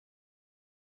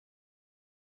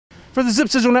For the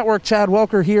Zips Digital Network, Chad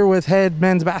Welker here with head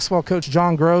men's basketball coach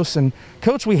John Groce. And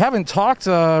Coach, we haven't talked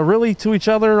really to each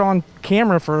other on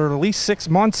camera for at least 6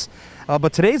 months,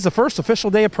 but today's the first official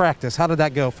day of practice. How did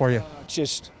that go for you? It's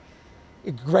just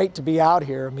great to be out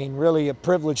here. I mean, really a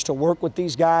privilege to work with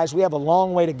these guys. We have a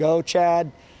long way to go,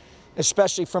 Chad,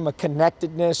 especially from a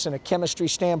connectedness and a chemistry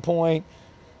standpoint.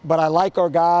 But I like our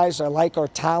guys. I like our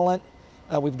talent.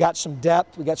 We've got some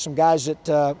depth. We got some guys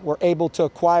that were able to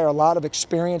acquire a lot of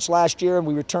experience last year, and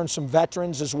we returned some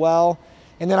veterans as well.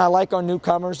 And then I like our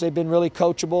newcomers. They've been really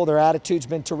coachable. Their attitude's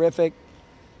been terrific.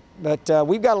 But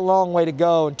we've got a long way to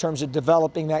go in terms of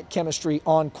developing that chemistry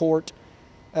on court.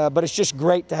 But it's just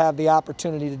great to have the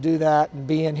opportunity to do that and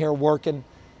be in here working,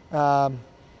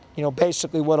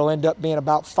 basically what will end up being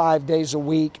about 5 days a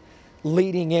week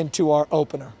leading into our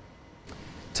opener.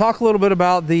 Talk a little bit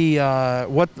about the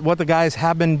what the guys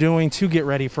have been doing to get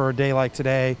ready for a day like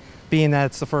today, being that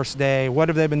it's the first day. What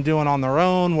have they been doing on their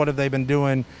own? What have they been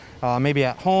doing maybe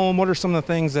at home? What are some of the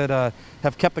things that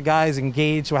have kept the guys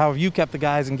engaged? How have you kept the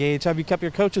guys engaged? How have you kept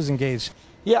your coaches engaged?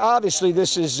 Yeah, obviously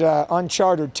this is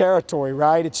uncharted territory,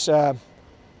 right? It's a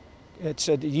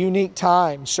unique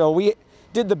time. So we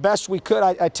did the best we could.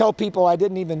 I tell people I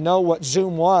didn't even know what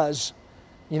Zoom was,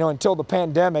 until the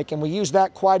pandemic, and we used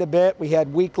that quite a bit. We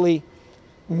had weekly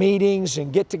meetings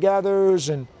and get-togethers,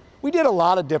 and we did a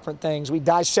lot of different things. We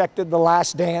dissected The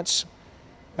Last Dance.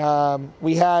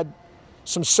 We had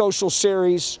some social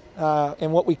series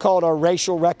and what we called our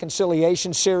Racial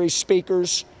Reconciliation Series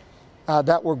speakers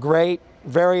that were great,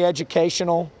 very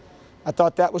educational. I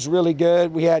thought that was really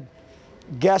good. We had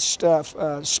guest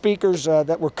speakers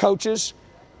that were coaches,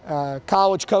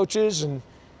 college coaches, and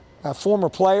former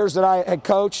players that I had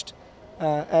coached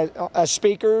as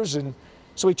speakers, and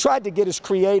so we tried to get as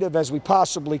creative as we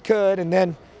possibly could. And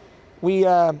then we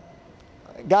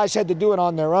guys had to do it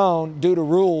on their own due to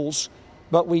rules,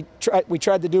 but we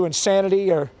tried to do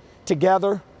Insanity or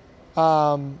together.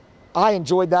 I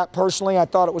enjoyed that personally. I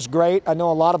thought it was great. I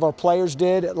know a lot of our players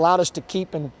did. It allowed us to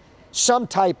keep in some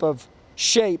type of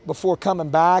shape before coming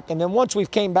back. And then once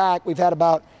we've came back, we've had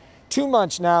about 2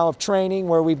 months now of training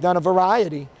where we've done a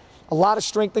variety. A lot of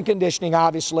strength and conditioning,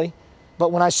 obviously,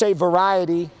 but when I say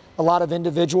variety, a lot of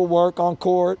individual work on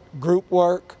court, group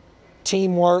work,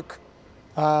 teamwork,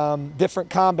 different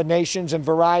combinations and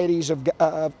varieties of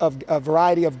a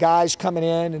variety of guys coming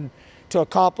in and to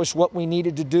accomplish what we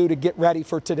needed to do to get ready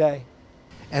for today.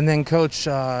 And then, Coach,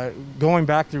 going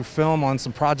back through film on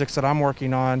some projects that I'm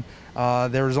working on,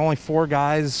 there was only 4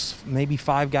 guys, maybe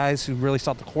 5 guys who really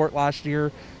saw the court last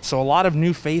year. So a lot of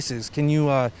new faces. Can you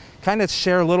kind of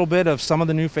share a little bit of some of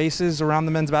the new faces around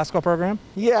the men's basketball program?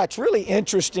 Yeah, it's really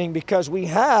interesting because we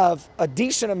have a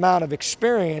decent amount of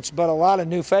experience, but a lot of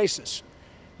new faces.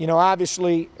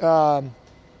 Obviously,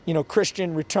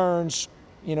 Christian returns,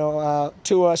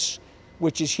 to us,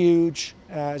 which is huge.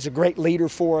 Is a great leader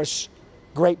for us.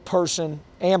 Great person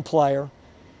and player.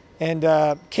 And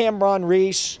Cameron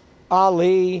Reese,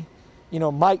 Ali,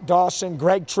 Mike Dawson,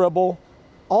 Greg Tribble,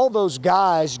 all those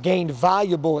guys gained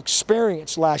valuable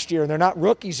experience last year, and they're not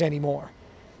rookies anymore.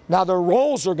 Now their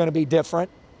roles are going to be different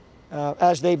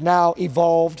as they've now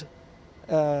evolved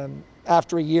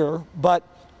after a year, but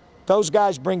those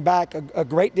guys bring back a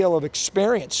great deal of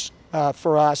experience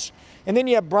for us. And then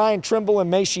you have Brian Trimble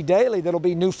and Macy Daly that'll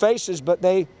be new faces, but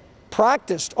they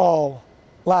practiced all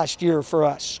last year for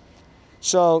us.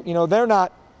 So, they're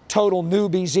not total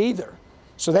newbies either.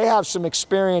 So they have some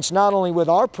experience not only with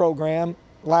our program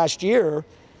last year,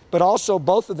 but also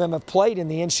both of them have played in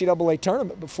the NCAA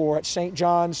tournament before at St.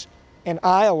 John's and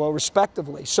Iowa,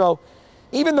 respectively. So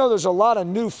even though there's a lot of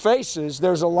new faces,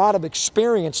 there's a lot of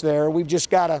experience there. We've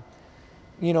just got to,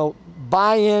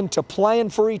 buy into playing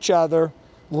for each other,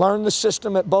 learn the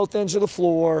system at both ends of the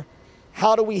floor.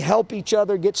 How do we help each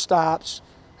other get stops?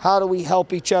 How do we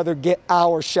help each other get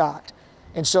our shot?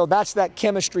 And so that's that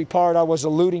chemistry part I was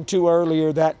alluding to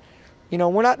earlier that,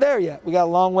 we're not there yet. We got a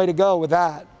long way to go with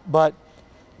that. But,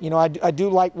 I do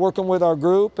like working with our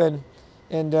group, and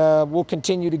we'll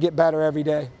continue to get better every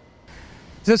day.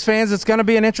 Zips fans, it's going to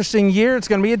be an interesting year. It's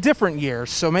going to be a different year.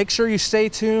 So make sure you stay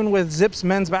tuned with Zips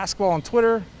Men's Basketball on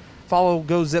Twitter. Follow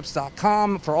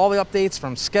GoZips.com for all the updates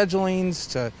from schedulings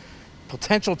to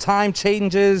potential time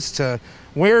changes to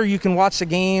where you can watch the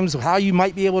games, how you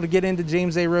might be able to get into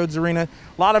James A. Rhodes Arena.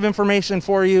 A lot of information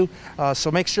for you,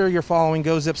 so make sure you're following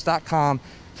GoZips.com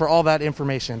for all that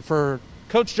information. For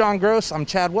Coach John Groce, I'm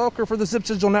Chad Welker for the Zips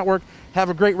Digital Network. Have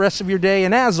a great rest of your day,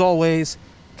 and as always,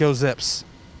 Go Zips.